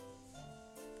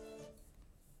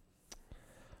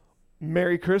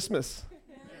Merry Christmas.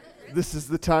 This is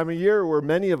the time of year where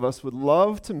many of us would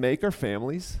love to make our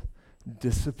families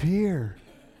disappear.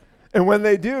 And when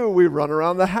they do, we run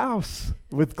around the house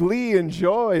with glee and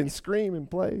joy and scream and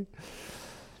play.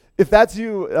 If that's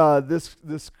you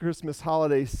this Christmas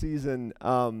holiday season,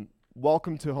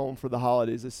 welcome to Home for the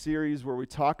Holidays, a series where we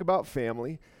talk about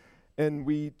family and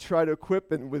we try to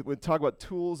equip and we talk about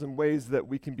tools and ways that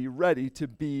we can be ready to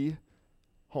be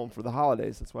home for the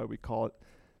holidays. That's why we call it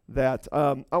that.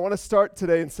 I want to start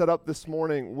today and set up this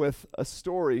morning with a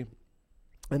story.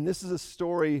 And this is a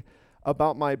story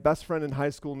about my best friend in high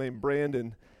school named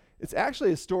Brandon. It's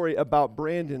actually a story about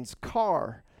Brandon's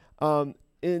car.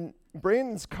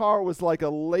 Brandon's car was like a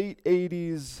late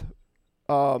 80s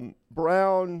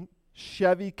brown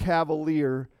Chevy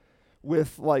Cavalier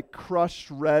with like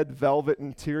crushed red velvet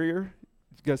interior.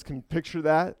 You guys can picture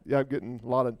that? Yeah, I'm getting a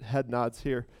lot of head nods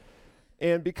here.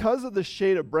 And because of the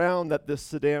shade of brown that this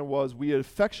sedan was, we had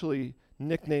affectionately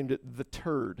nicknamed it the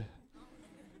Turd.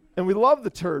 And we loved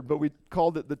the Turd, but we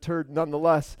called it the Turd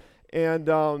nonetheless.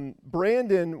 And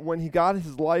Brandon, when he got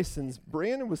his license,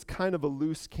 Brandon was kind of a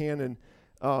loose cannon.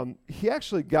 He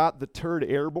actually got the Turd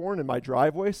airborne in my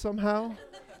driveway somehow.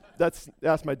 That's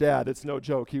my dad. It's no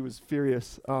joke. He was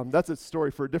furious. That's a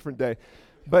story for a different day.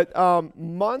 But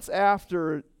months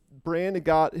after Brandon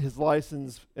got his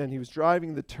license and he was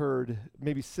driving the Turd,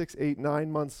 maybe 6, 8, 9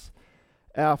 months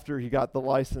after he got the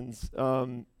license,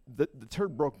 the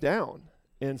Turd broke down.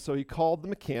 And so he called the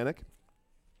mechanic,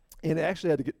 and it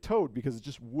actually had to get towed because it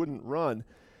just wouldn't run.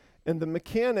 And the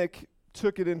mechanic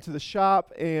took it into the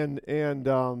shop and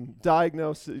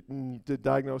diagnosed it and did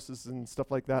diagnosis and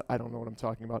stuff like that. I don't know what I'm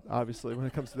talking about, obviously, when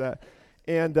it comes to that.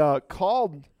 And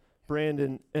called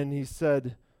Brandon, and he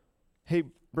said, "Hey,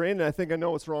 Brandon, I think I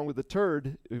know what's wrong with the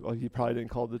Turd." Well, he probably didn't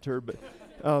call it the Turd, but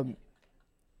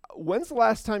when's the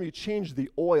last time you changed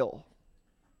the oil?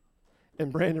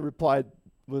 And Brandon replied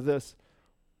with this,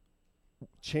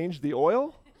 "Change the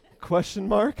oil? Question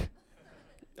mark?"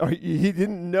 He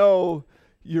didn't know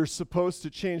you're supposed to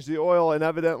change the oil, and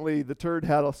evidently the Turd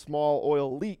had a small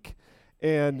oil leak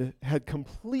and had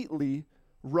completely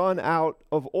run out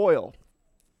of oil.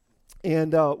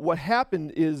 And what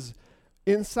happened is,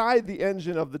 inside the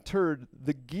engine of the Turd,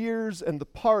 the gears and the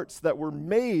parts that were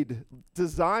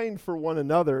designed for one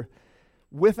another,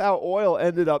 without oil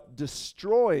ended up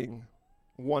destroying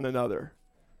one another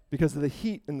because of the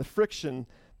heat and the friction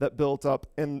that built up,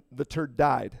 and the Turd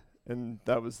died. And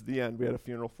that was the end. We had a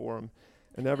funeral for him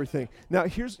and everything. Now,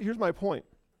 here's my point.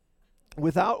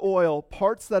 Without oil,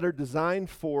 parts that are designed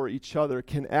for each other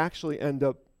can actually end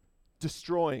up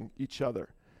destroying each other.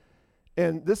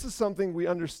 And this is something we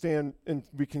understand and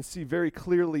we can see very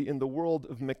clearly in the world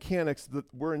of mechanics,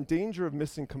 that we're in danger of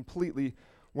missing completely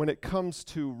when it comes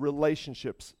to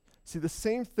relationships. See, the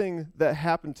same thing that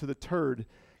happened to the Turd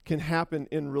can happen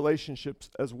in relationships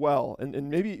as well. And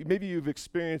maybe you've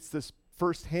experienced this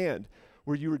firsthand,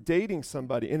 where you were dating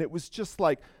somebody and it was just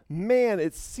like, man,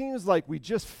 it seems like we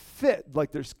just fit,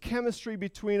 like there's chemistry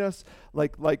between us,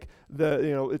 like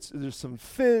there's some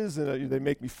fizz and they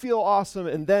make me feel awesome.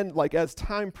 And then like as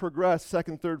time progressed,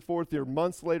 second, third, fourth year,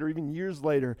 months later, even years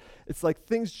later, it's like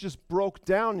things just broke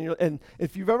down. And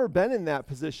if you've ever been in that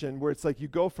position where it's like you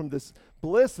go from this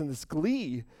bliss and this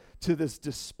glee to this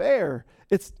despair,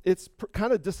 it's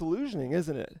kind of disillusioning,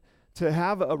 isn't it? To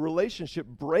have a relationship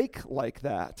break like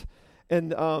that.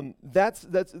 And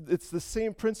it's the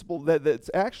same principle that's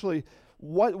actually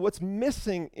what's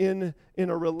missing in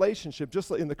a relationship.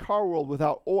 Just like in the car world,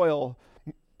 without oil,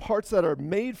 parts that are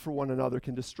made for one another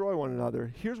can destroy one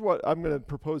another. Here's what I'm going to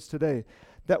propose today: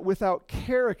 that without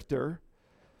character,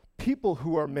 people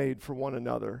who are made for one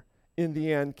another, in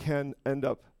the end, can end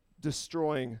up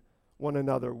destroying one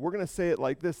another. We're going to say it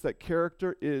like this: that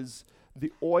character is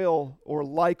the oil, or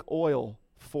like oil,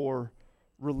 for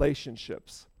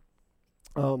relationships.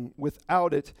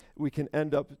 Without it, we can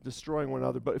end up destroying one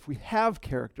another. But if we have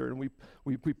character and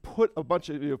we put a bunch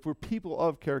of, if we're people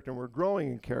of character and we're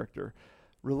growing in character,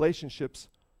 relationships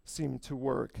seem to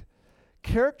work.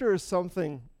 Character is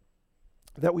something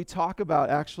that we talk about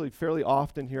actually fairly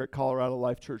often here at Colorado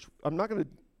Life Church. I'm not going to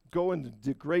go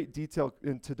into great detail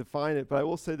to define it, but I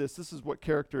will say this. This is what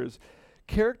character is.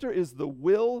 Character is the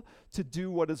will to do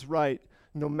what is right,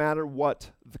 no matter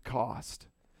what the cost.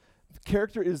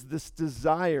 Character is this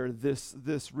desire, this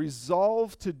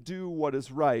resolve to do what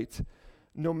is right,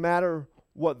 no matter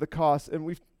what the cost. And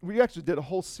we actually did a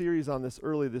whole series on this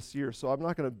early this year, so I'm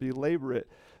not going to belabor it.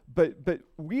 But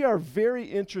we are very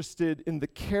interested in the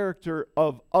character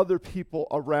of other people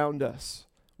around us.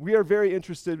 We are very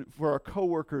interested for our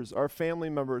coworkers, our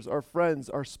family members, our friends,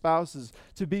 our spouses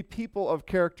to be people of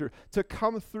character, to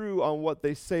come through on what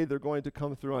they say they're going to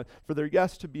come through on, for their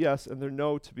yes to be yes and their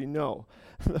no to be no.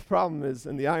 The problem is,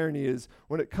 and the irony is,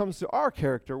 when it comes to our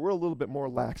character, we're a little bit more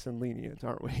lax and lenient,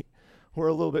 aren't we? We're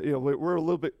a little bit, we're a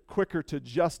little bit quicker to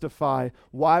justify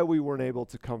why we weren't able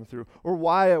to come through, or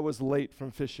why I was late from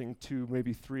fishing 2,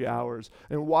 maybe 3 hours,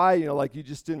 and why, like you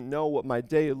just didn't know what my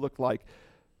day looked like.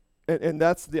 And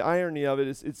that's the irony of it,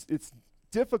 is it's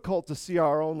difficult to see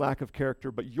our own lack of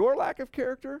character, but your lack of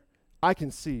character, I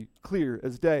can see clear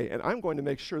as day, and I'm going to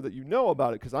make sure that you know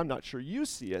about it because I'm not sure you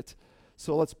see it.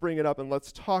 So let's bring it up and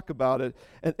let's talk about it.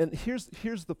 And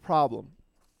here's the problem.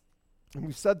 And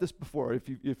we've said this before.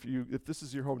 If this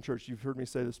is your home church, you've heard me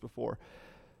say this before.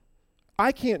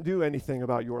 I can't do anything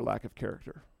about your lack of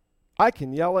character. I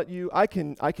can yell at you. I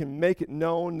can make it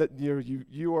known that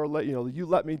you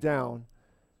let me down,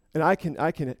 and I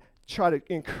can try to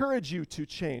encourage you to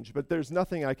change. But there's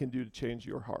nothing I can do to change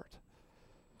your heart.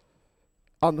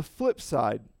 On the flip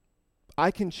side,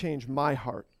 I can change my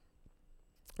heart,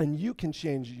 and you can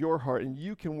change your heart, and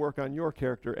you can work on your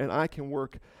character, and I can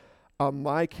work on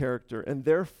my character, and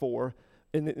therefore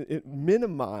it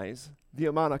minimize the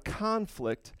amount of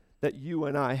conflict that you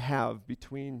and I have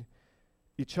between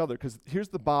each other. Because here's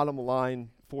the bottom line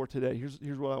for today. Here's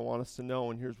what I want us to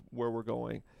know, and here's where we're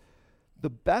going. The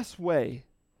best way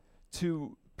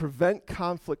to prevent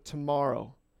conflict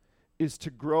tomorrow is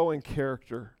to grow in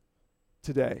character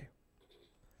today.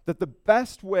 That the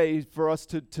best way for us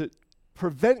to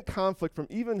prevent conflict from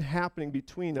even happening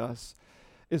between us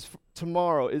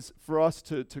tomorrow is for us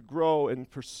to grow and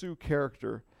pursue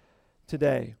character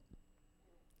today.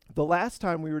 The last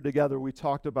time we were together, we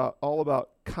talked all about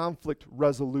conflict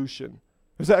resolution.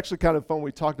 It was actually kind of fun.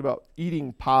 We talked about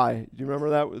eating pie. Do you remember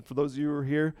that? For those of you who were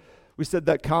here, we said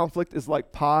that conflict is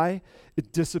like pie.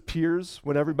 It disappears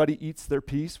when everybody eats their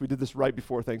piece. We did this right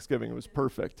before Thanksgiving. It was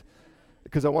perfect,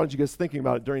 because I wanted you guys thinking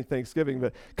about it during Thanksgiving.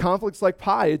 But conflict's like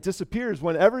pie. It disappears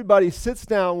when everybody sits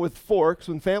down with forks,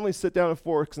 when families sit down with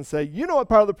forks and say, you know what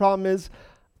part of the problem is?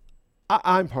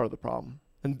 I'm part of the problem.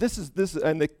 And this is,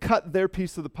 and they cut their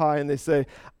piece of the pie and they say,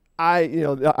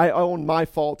 I own my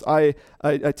fault. I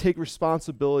take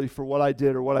responsibility for what I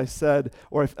did or what I said,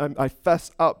 or I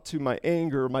fess up to my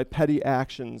anger, my petty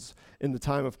actions in the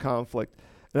time of conflict,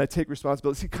 and I take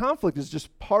responsibility. See, conflict is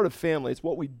just part of family. It's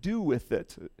what we do with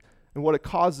it, and what it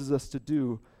causes us to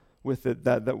do with it,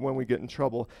 that when we get in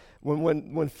trouble.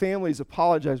 When families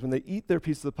apologize, when they eat their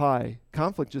piece of the pie,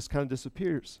 conflict just kind of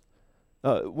disappears.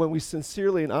 When we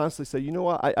sincerely and honestly say, you know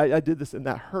what, I did this and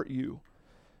that hurt you,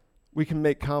 we can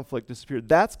make conflict disappear.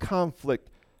 That's conflict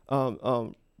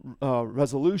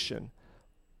resolution.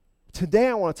 Today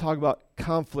I want to talk about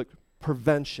conflict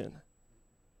prevention.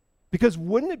 Because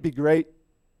wouldn't it be great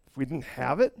if we didn't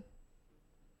have it?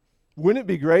 Wouldn't it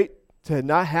be great to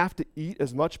not have to eat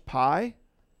as much pie?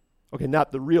 Okay,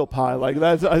 not the real pie. Like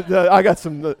that's, I got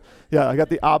some. I got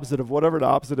the opposite of whatever the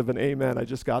opposite of an amen. I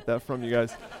just got that from you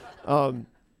guys.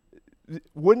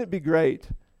 Wouldn't it be great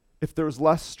if there was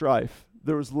less strife,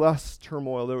 there was less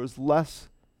turmoil, there was less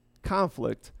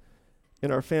conflict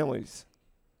in our families?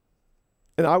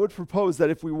 And I would propose that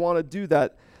if we want to do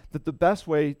that, that the best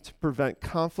way to prevent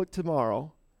conflict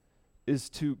tomorrow is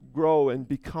to grow and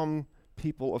become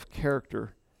people of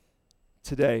character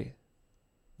today.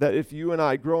 That if you and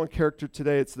I grow in character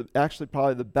today, it's actually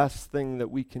probably the best thing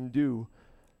that we can do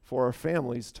for our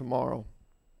families tomorrow.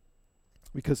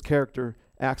 Because character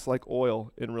acts like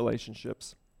oil in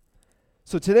relationships.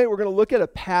 So today we're going to look at a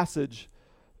passage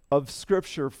of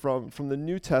Scripture from the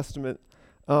New Testament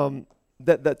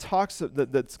that's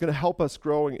going to help us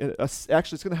growing.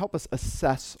 Actually, it's going to help us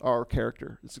assess our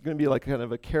character. It's going to be like kind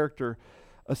of a character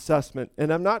assessment.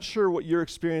 And I'm not sure what your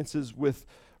experience is with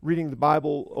reading the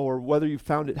Bible or whether you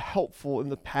found it helpful in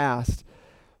the past.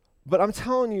 But I'm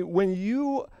telling you, when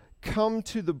you come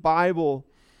to the Bible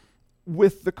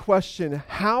with the question,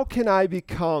 how can I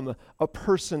become a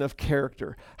person of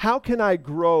character? How can I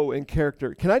grow in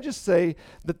character? Can I just say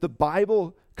that the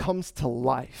Bible comes to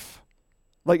life?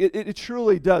 Like it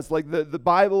truly does. Like the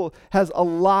Bible has a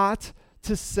lot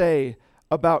to say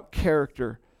about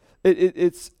character.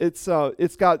 It's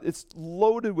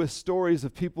loaded with stories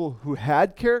of people who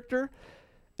had character,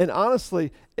 and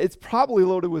honestly, it's probably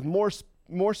loaded with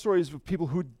more stories of people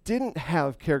who didn't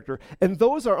have character, and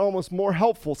those are almost more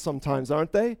helpful sometimes,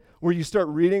 aren't they? Where you start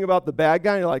reading about the bad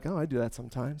guy, and you're like, oh, I do that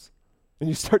sometimes, and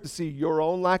you start to see your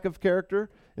own lack of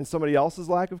character and somebody else's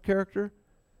lack of character.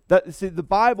 See, the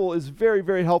Bible is very,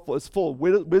 very helpful. It's full of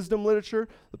wisdom literature,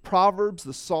 the Proverbs,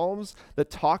 the Psalms, that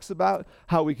talks about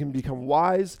how we can become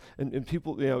wise and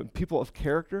people, people of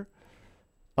character.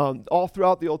 All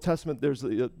throughout the Old Testament, there's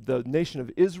the nation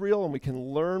of Israel, and we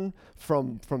can learn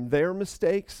from their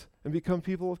mistakes and become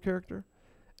people of character.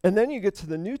 And then you get to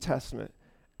the New Testament,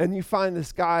 and you find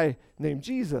this guy named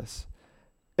Jesus.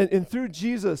 And through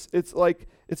Jesus, it's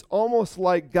almost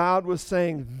like God was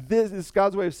saying, this is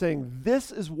God's way of saying,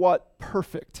 this is what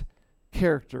perfect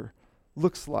character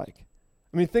looks like.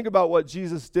 I mean, think about what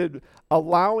Jesus did,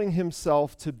 allowing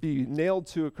himself to be nailed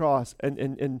to a cross, and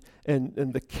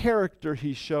the character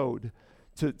he showed,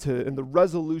 and the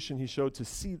resolution he showed to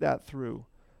see that through.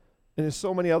 And in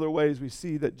so many other ways, we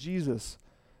see that Jesus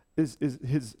is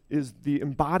the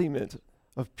embodiment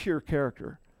of pure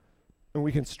character. And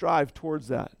we can strive towards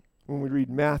that when we read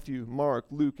Matthew, Mark,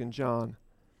 Luke, and John.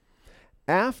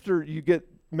 After you get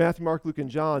Matthew, Mark, Luke, and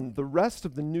John, the rest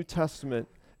of the New Testament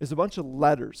is a bunch of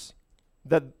letters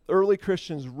that early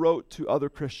Christians wrote to other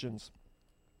Christians.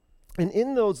 And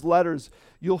in those letters,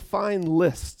 you'll find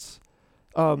lists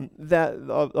love,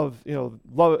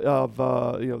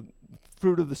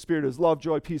 fruit of the Spirit is love,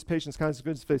 joy, peace, patience, kindness,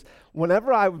 goodness, faith.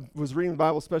 Whenever I was reading the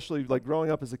Bible, especially like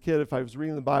growing up as a kid, if I was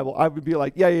reading the Bible, I would be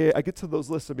like, yeah. I get to those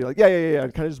lists and be like, yeah,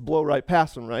 and kind of just blow right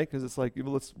past them, right? Because it's like,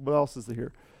 what else is there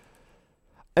here?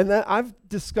 And then I've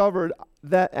discovered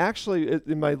that actually,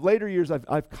 in my later years,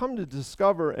 I've come to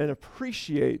discover and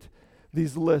appreciate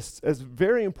these lists as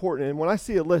very important. And when I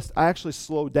see a list, I actually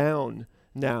slow down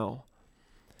now.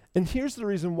 And here's the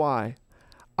reason why.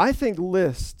 I think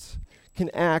lists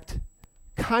can act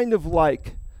kind of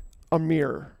like a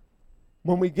mirror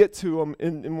when we get to them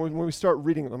and when we start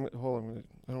reading them. Hold on,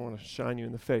 I don't want to shine you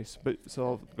in the face, but so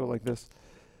I'll go like this.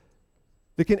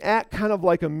 They can act kind of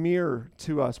like a mirror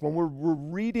to us. When we're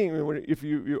reading, if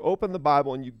you open the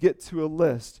Bible and you get to a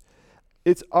list,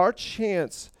 it's our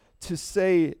chance to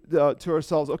say to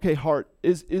ourselves, okay, heart,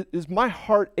 is my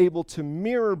heart able to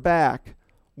mirror back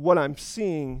what I'm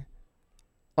seeing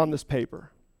on this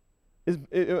paper?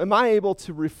 Am I able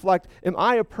to reflect? Am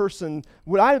I a person,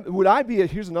 would I be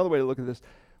here's another way to look at this.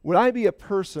 Would I be a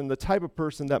person, the type of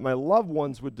person that my loved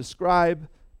ones would describe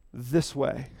this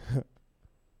way?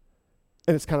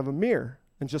 And it's kind of a mirror.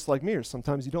 And just like mirrors,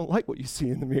 sometimes you don't like what you see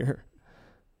in the mirror.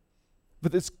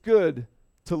 But it's good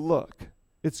to look.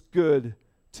 It's good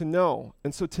to know.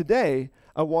 And so today,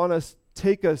 I want to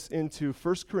take us into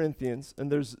 1 Corinthians,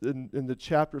 and there's in the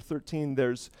chapter 13,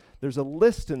 there's a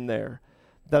list in there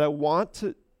that I want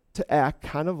to act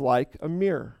kind of like a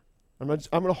mirror. I'm going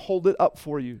to hold it up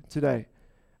for you today.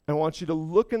 I want you to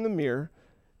look in the mirror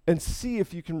and see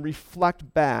if you can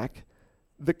reflect back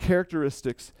the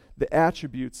characteristics, the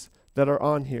attributes that are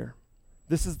on here.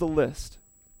 This is the list.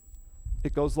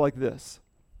 It goes like this.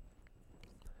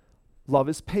 Love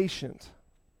is patient.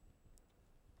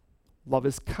 Love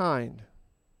is kind.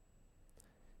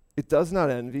 It does not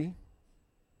envy.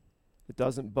 It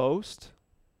doesn't boast.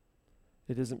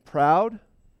 It isn't proud.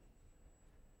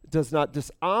 It does not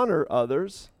dishonor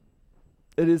others.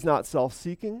 It is not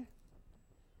self-seeking.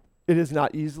 It is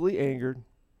not easily angered.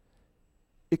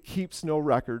 It keeps no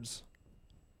records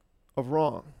of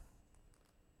wrong.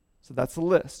 So that's the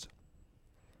list.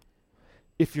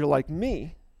 If you're like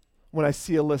me, when I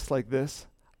see a list like this,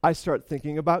 I start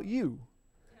thinking about you.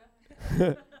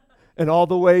 And all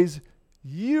the ways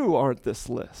you aren't this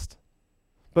list.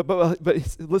 But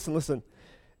listen.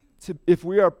 If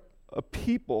we are a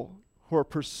people who are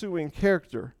pursuing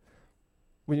character,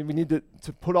 we need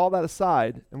to put all that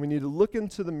aside, and we need to look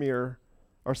into the mirror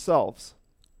ourselves.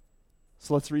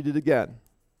 So let's read it again.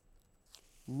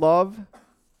 Love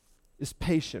is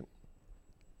patient.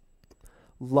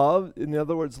 Love, in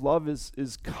other words, love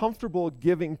is comfortable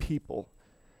giving people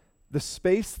the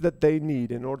space that they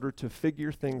need in order to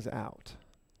figure things out.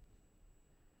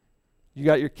 You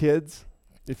got your kids,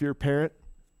 if you're a parent,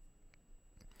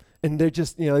 and they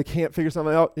just, they can't figure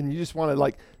something out, and you just want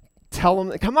to tell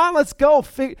them, come on, let's go.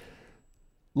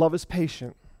 Love is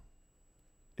patient.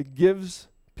 It gives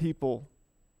people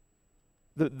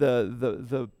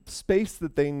the space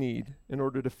that they need in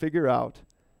order to figure out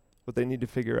what they need to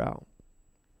figure out.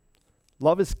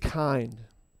 Love is kind.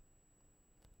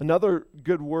 Another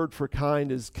good word for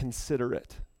kind is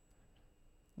considerate.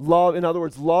 Love, in other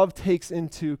words, love takes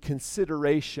into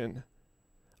consideration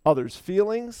others'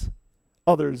 feelings,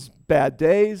 others' bad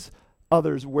days,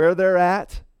 others where they're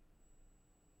at.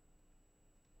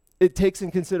 It takes in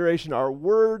consideration our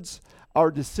words, our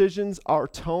decisions, our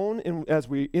tone as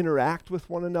we interact with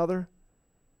one another,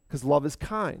 because love is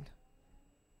kind.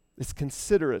 It's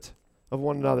considerate of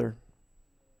one another.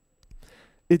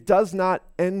 It does not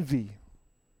envy.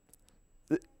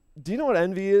 Do you know what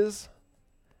envy is?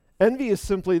 Envy is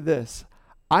simply this.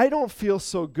 I don't feel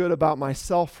so good about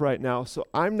myself right now, so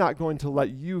I'm not going to let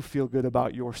you feel good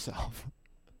about yourself.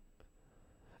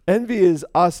 Envy is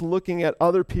us looking at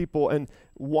other people and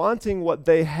wanting what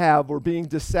they have or being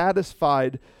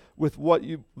dissatisfied with what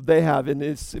they have. And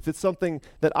if it's something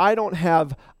that I don't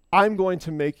have, I'm going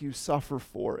to make you suffer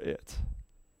for it.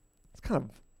 It's kind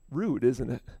of rude, isn't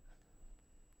it?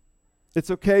 It's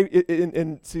okay,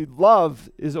 and see, love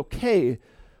is okay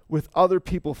with other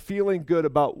people feeling good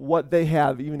about what they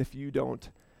have, even if you don't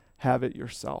have it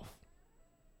yourself.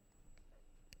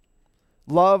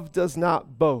 Love does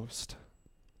not boast.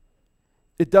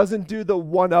 It doesn't do the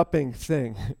one-upping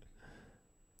thing.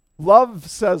 Love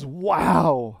says,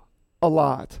 wow, a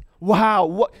lot. Wow,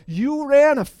 what you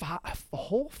ran a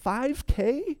whole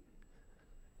 5K?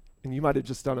 And you might have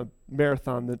just done a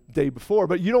marathon the day before,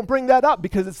 but you don't bring that up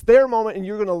because it's their moment and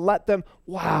you're going to let them,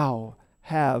 wow,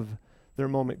 have their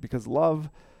moment, because love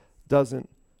doesn't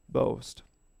boast.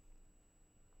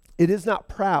 It is not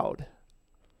proud.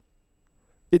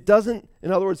 It doesn't,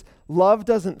 in other words, love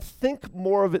doesn't think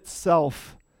more of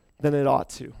itself than it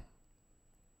ought to.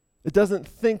 It doesn't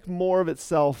think more of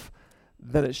itself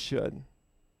than it should.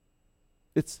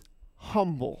 It's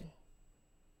humble.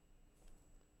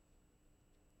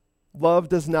 Love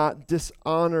does not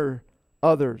dishonor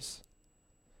others.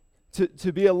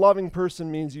 To be a loving person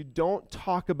means you don't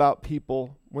talk about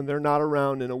people when they're not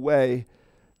around in a way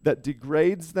that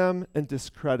degrades them and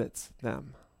discredits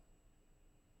them.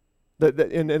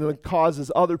 And it causes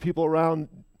other people around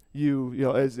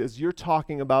you, as you're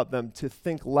talking about them, to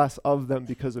think less of them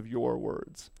because of your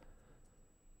words.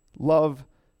 Love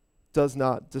does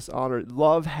not dishonor.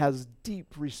 Love has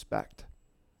deep respect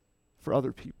for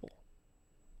other people.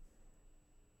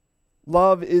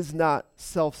 Love is not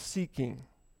self-seeking.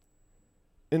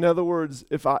 In other words,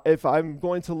 if I'm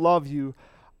going to love you,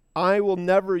 I will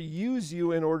never use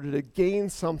you in order to gain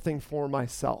something for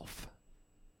myself.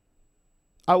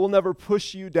 I will never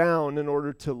push you down in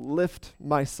order to lift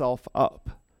myself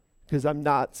up, because I'm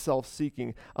not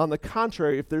self-seeking. On the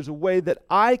contrary, if there's a way that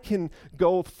I can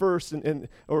go first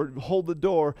or hold the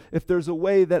door, if there's a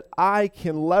way that I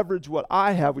can leverage what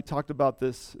I have, we talked about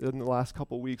this in the last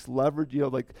couple of weeks,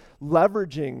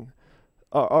 leveraging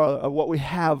what we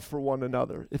have for one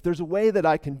another. If there's a way that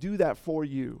I can do that for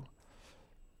you,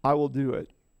 I will do it,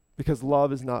 because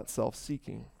love is not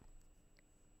self-seeking.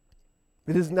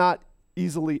 It is not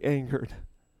easily angered.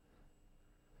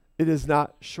 It is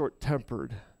not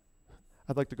short-tempered.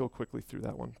 I'd like to go quickly through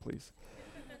that one, please.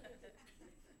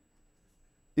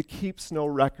 It keeps no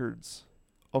records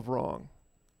of wrong.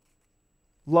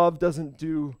 Love doesn't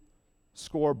do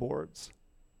scoreboards.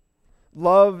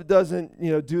 Love doesn't,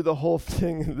 do the whole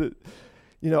thing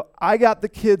that, I got the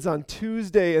kids on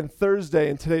Tuesday and Thursday,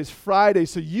 and today's Friday,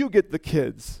 so you get the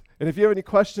kids. And if you have any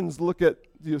questions, look at,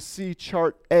 see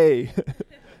chart A.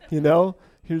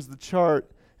 Here's the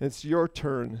chart, and it's your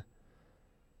turn.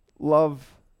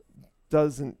 Love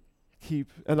doesn't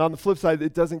keep, and on the flip side,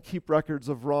 it doesn't keep records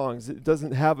of wrongs. It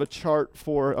doesn't have a chart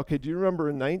for, okay, do you remember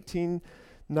in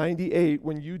 1998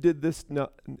 when you did this? No,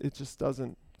 it just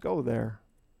doesn't go there.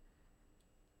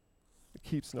 It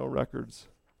keeps no records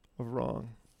of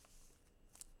wrong.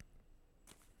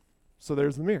 So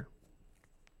there's the mirror.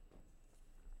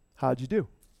 How'd you do?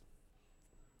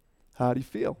 How do you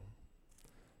feel?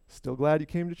 Still glad you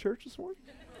came to church this morning?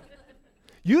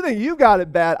 You think you got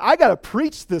it bad. I got to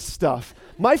preach this stuff.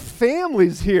 My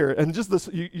family's here. And just this,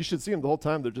 you should see them the whole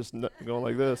time. They're just going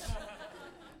like this.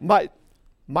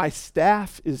 My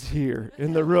staff is here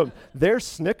in the room. They're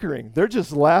snickering. They're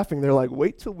just laughing. They're like,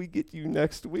 wait till we get you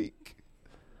next week.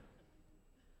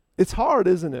 It's hard,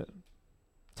 isn't it,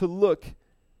 to look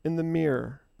in the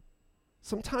mirror.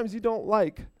 Sometimes you don't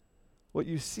like what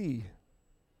you see.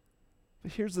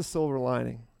 But here's the silver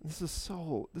lining. This is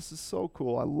so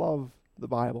cool. I love the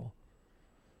Bible.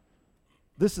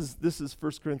 This is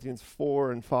 1 Corinthians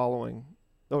 4 and following,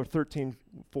 or 13,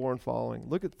 4 and following.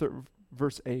 Look at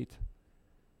verse 8.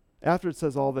 After it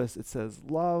says all this, it says,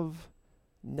 love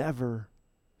never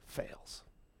fails.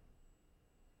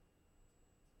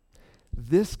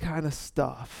 This kind of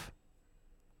stuff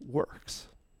works.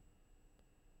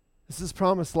 This is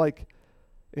promised like,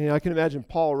 I can imagine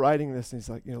Paul writing this, and he's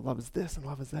like, love is this and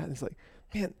love is that. And he's like,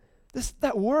 man,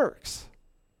 that works.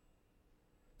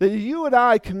 That you and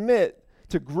I commit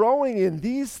to growing in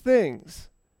these things.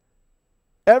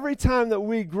 Every time that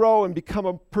we grow and become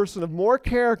a person of more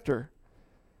character,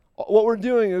 what we're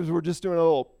doing is we're just doing a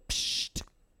little psht.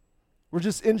 We're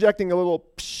just injecting a little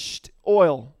psht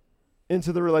oil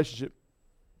into the relationship.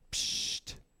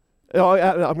 Psht.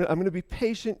 I'm going to be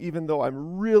patient even though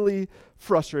I'm really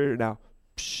frustrated now.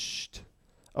 Psst.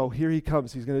 Oh, here he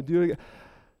comes. He's going to do it again.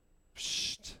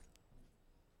 Psst.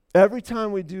 Every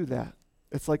time we do that,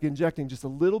 it's like injecting just a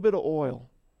little bit of oil,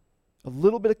 a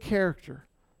little bit of character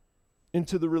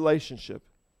into the relationship,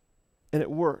 and it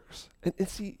works. And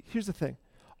see, here's the thing.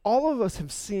 All of us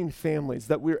have seen families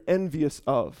that we're envious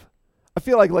of. I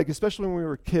feel like especially when we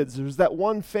were kids, there was that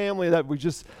one family that we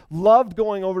just loved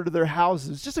going over to their houses.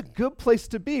 It's just a good place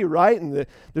to be, right? And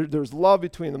there's love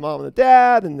between the mom and the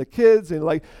dad and the kids, and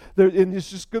and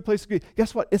it's just a good place to be.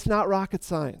 Guess what? It's not rocket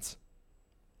science.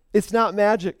 It's not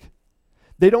magic.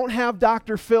 They don't have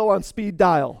Dr. Phil on speed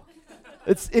dial.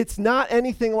 It's not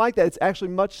anything like that. It's actually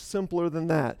much simpler than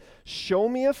that. Show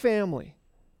me a family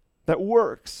that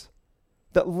works,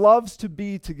 that loves to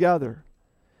be together.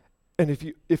 And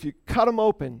if you cut them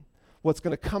open, what's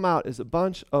going to come out is a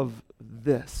bunch of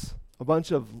this, a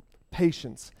bunch of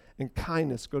patience and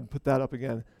kindness. Go ahead and put that up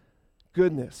again.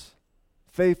 Goodness,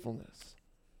 faithfulness.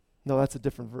 No, that's a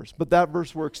different verse, but that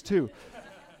verse works too.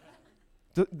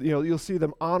 You'll see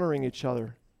them honoring each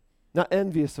other, not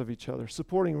envious of each other,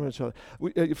 supporting each other.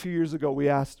 A few years ago, we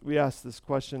asked this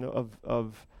question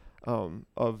of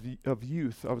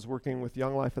youth. I was working with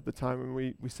Young Life at the time, and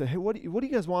we said, hey, what do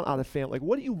you guys want out of family? Like,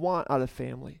 what do you want out of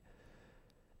family?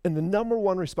 And the number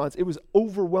one response, it was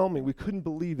overwhelming. We couldn't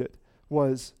believe it,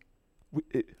 was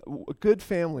a good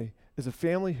family is a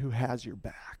family who has your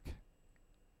back.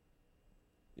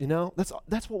 You know,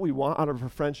 that's what we want out of our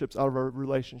friendships, out of our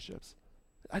relationships.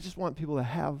 I just want people to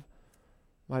have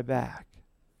my back.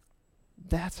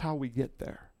 That's how we get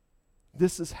there.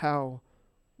 This is how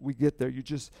we get there. You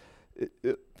just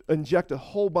inject a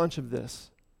whole bunch of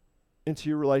this into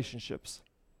your relationships,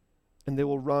 and they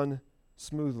will run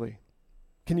smoothly.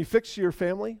 Can you fix your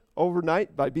family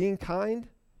overnight by being kind?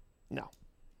 No.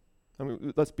 I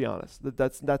mean, let's be honest.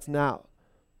 That's not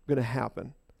going to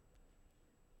happen.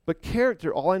 But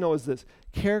character, all I know is this.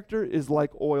 Character is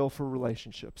like oil for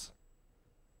relationships.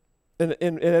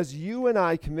 And as you and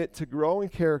I commit to grow in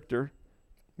character,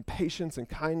 and patience and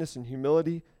kindness and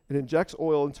humility, it injects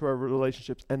oil into our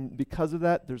relationships. And because of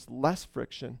that, there's less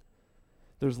friction.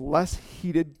 There's less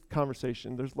heated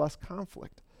conversation. There's less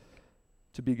conflict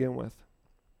to begin with.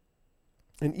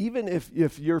 And even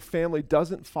if your family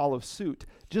doesn't follow suit,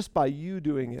 just by you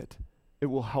doing it, it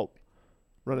will help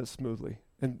run it smoothly.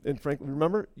 And frankly,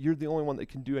 remember, you're the only one that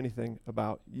can do anything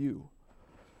about you.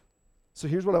 So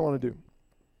here's what I want to do.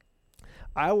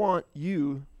 I want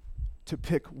you to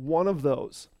pick one of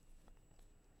those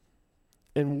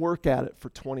and work at it for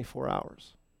 24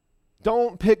 hours.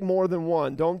 Don't pick more than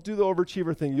one. Don't do the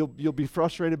overachiever thing. You'll be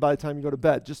frustrated by the time you go to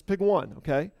bed. Just pick one,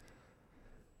 okay?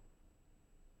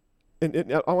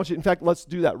 And I want you, in fact, let's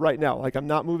do that right now. Like, I'm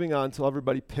not moving on until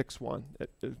everybody picks one.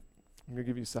 I'm going to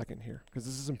give you a second here because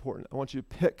this is important. I want you to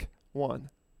pick one.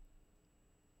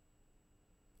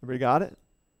 Everybody got it?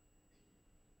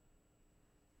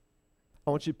 I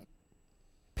want you to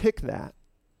pick that.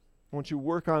 I want you to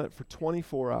work on it for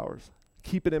 24 hours.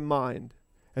 Keep it in mind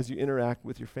as you interact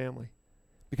with your family.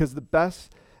 Because the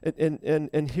best,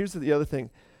 and here's the other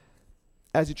thing,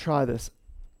 as you try this,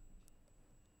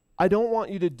 I don't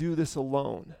want you to do this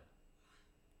alone.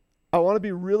 I want to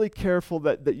be really careful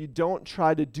that you don't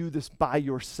try to do this by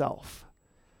yourself.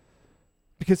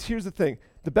 Because here's the thing,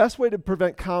 the best way to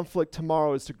prevent conflict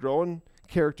tomorrow is to grow in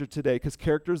character today, because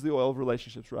character is the oil of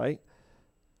relationships, right?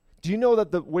 Do you know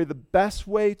that the best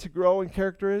way to grow in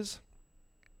character is?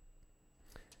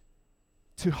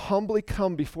 To humbly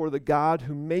come before the God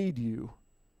who made you,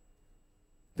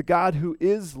 the God who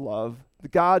is love, the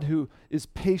God who is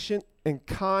patient and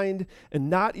kind and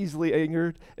not easily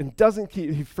angered and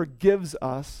he forgives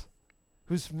us,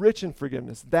 who's rich in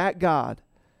forgiveness. That God,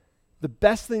 the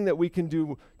best thing that we can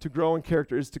do to grow in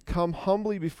character is to come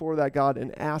humbly before that God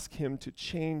and ask him to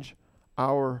change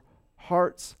our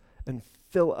hearts and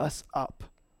fill us up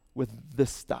with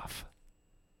this stuff.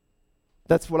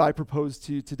 That's what I propose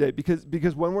to you today,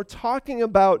 because when we're talking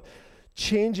about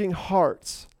changing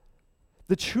hearts,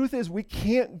 the truth is we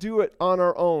can't do it on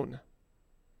our own.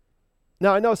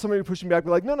 Now, I know some of you are pushing back,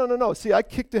 like, no. See, I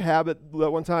kicked a habit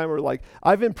that one time, or like,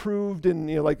 I've improved, and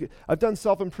I've done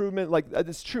self-improvement. Like,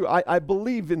 it's true. I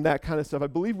believe in that kind of stuff. I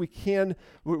believe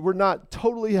we're not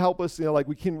totally helpless. Like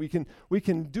we can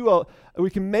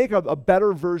make a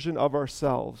better version of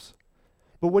ourselves.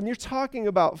 But when you're talking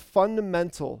about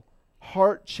fundamental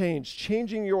heart change,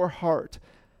 changing your heart,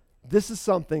 this is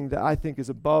something that I think is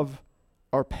above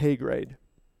our pay grade.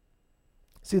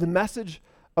 See, the message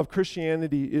of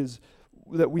Christianity is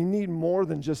that we need more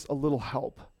than just a little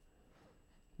help.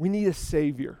 We need a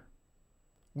Savior.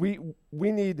 We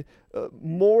need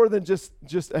more than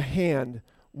just a hand.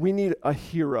 We need a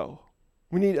hero.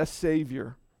 We need a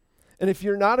savior. And if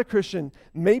you're not a Christian,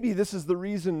 maybe this is the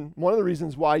reason, one of the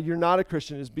reasons why you're not a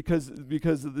Christian is because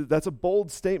that's a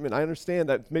bold statement. I understand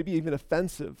that, maybe even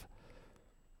offensive.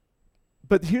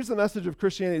 But here's the message of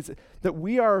Christianity, is that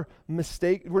we're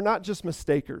not just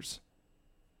mistakers.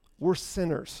 We're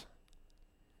sinners.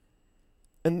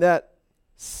 And that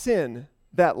sin,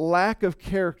 that lack of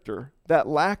character, that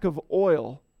lack of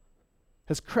oil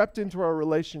has crept into our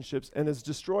relationships and has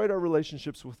destroyed our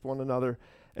relationships with one another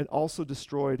and also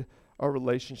destroyed our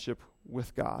relationship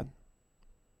with God.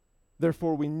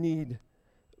 Therefore, we need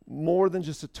more than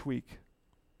just a tweak.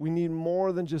 We need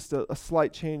more than just a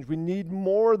slight change. We need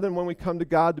more than when we come to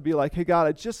God to be like, hey, God,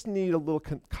 I just need a little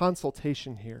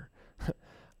consultation here.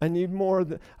 I need more.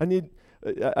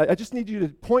 I just need you to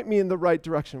point me in the right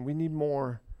direction. We need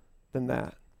more than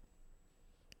that.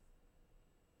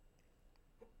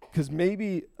 Because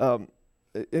maybe, I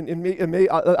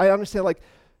understand, like,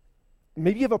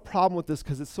 maybe you have a problem with this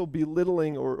because it's so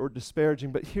belittling or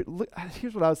disparaging, but here's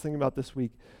what I was thinking about this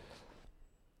week.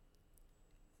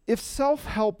 If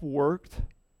self-help worked,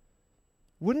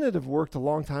 wouldn't it have worked a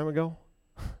long time ago?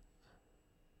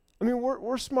 I mean,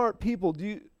 we're smart people.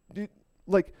 And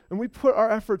we put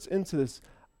our efforts into this.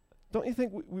 Don't you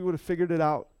think we would have figured it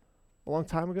out a long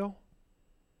time ago?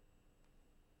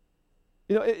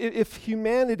 You know, if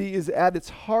humanity is at its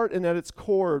heart and at its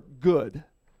core good,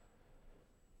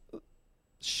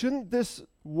 shouldn't this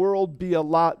world be a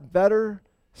lot better,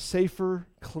 safer,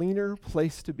 cleaner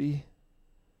place to be?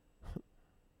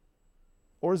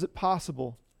 Or is it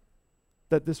possible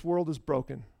that this world is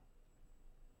broken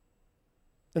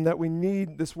and that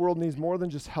this world needs more than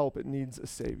just help, it needs a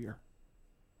savior?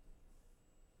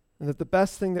 And that the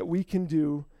best thing that we can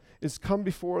do is come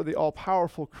before the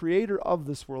all-powerful creator of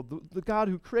this world, the God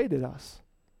who created us,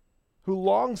 who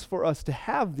longs for us to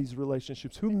have these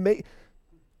relationships, who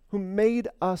made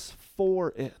us for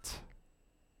it.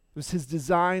 It was his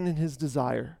design and his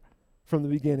desire from the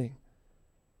beginning.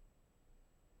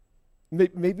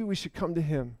 Maybe we should come to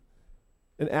him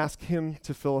and ask him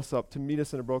to fill us up, to meet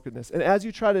us in our brokenness. And as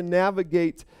you try to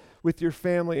navigate with your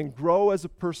family and grow as a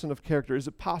person of character, is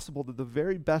it possible that the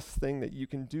very best thing that you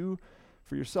can do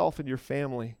for yourself and your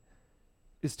family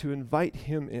is to invite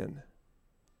him in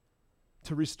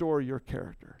to restore your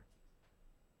character?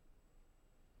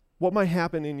 What might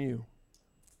happen in you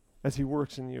as he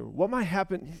works in you? What might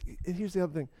happen, and here's the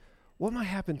other thing, what might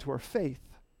happen to our faith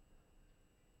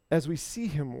as we see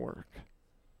him work?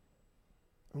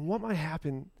 And what might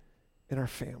happen in our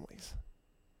families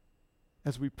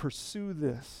as we pursue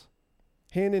this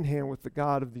hand in hand with the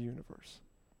God of the universe,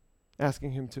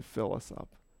 asking him to fill us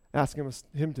up, asking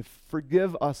him to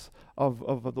forgive us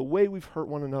of the way we've hurt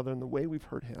one another and the way we've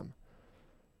hurt him?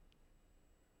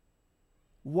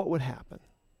 What would happen?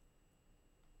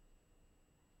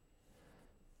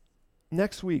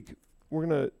 Next week, we're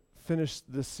going to finish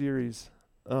this series.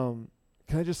 Can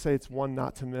I just say it's one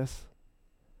not to miss?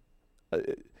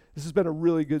 This has been a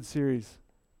really good series.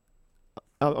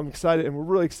 I'm excited, and we're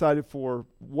really excited for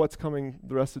what's coming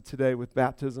the rest of today with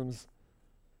baptisms.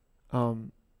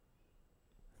 Come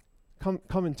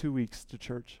in 2 weeks to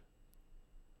church.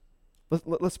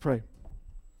 Let's pray.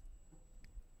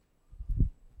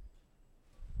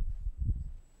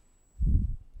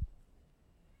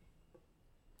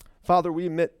 Father, we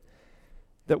admit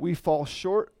that we fall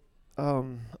short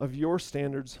of your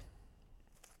standards.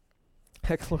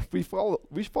 Heck, Lord, we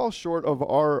fall short of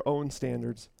our own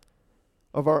standards,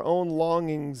 of our own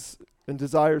longings and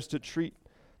desires to treat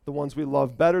the ones we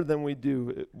love better than we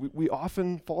do. We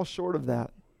often fall short of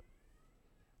that.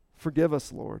 Forgive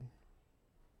us, Lord.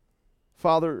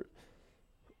 Father,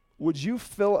 would you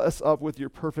fill us up with your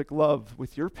perfect love,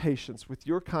 with your patience, with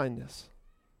your kindness?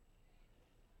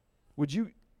 Would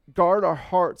you guard our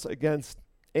hearts against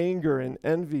anger and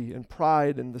envy and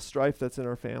pride and the strife that's in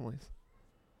our families?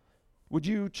 Would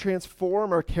you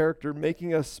transform our character,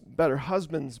 making us better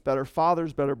husbands, better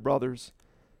fathers, better brothers,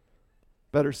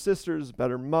 better sisters,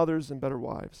 better mothers, and better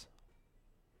wives?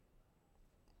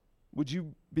 Would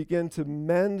you begin to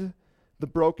mend the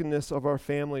brokenness of our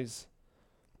families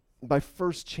by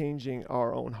first changing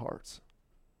our own hearts?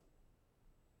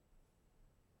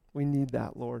 We need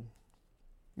that, Lord.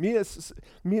 Meet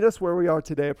us where we are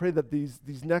today. I pray that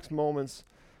these next moments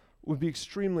would be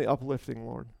extremely uplifting,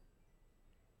 Lord,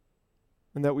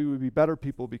 and that we would be better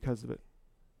people because of it.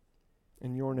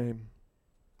 In your name,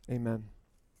 amen.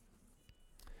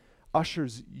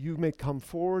 Ushers, you may come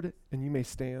forward and you may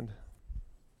stand.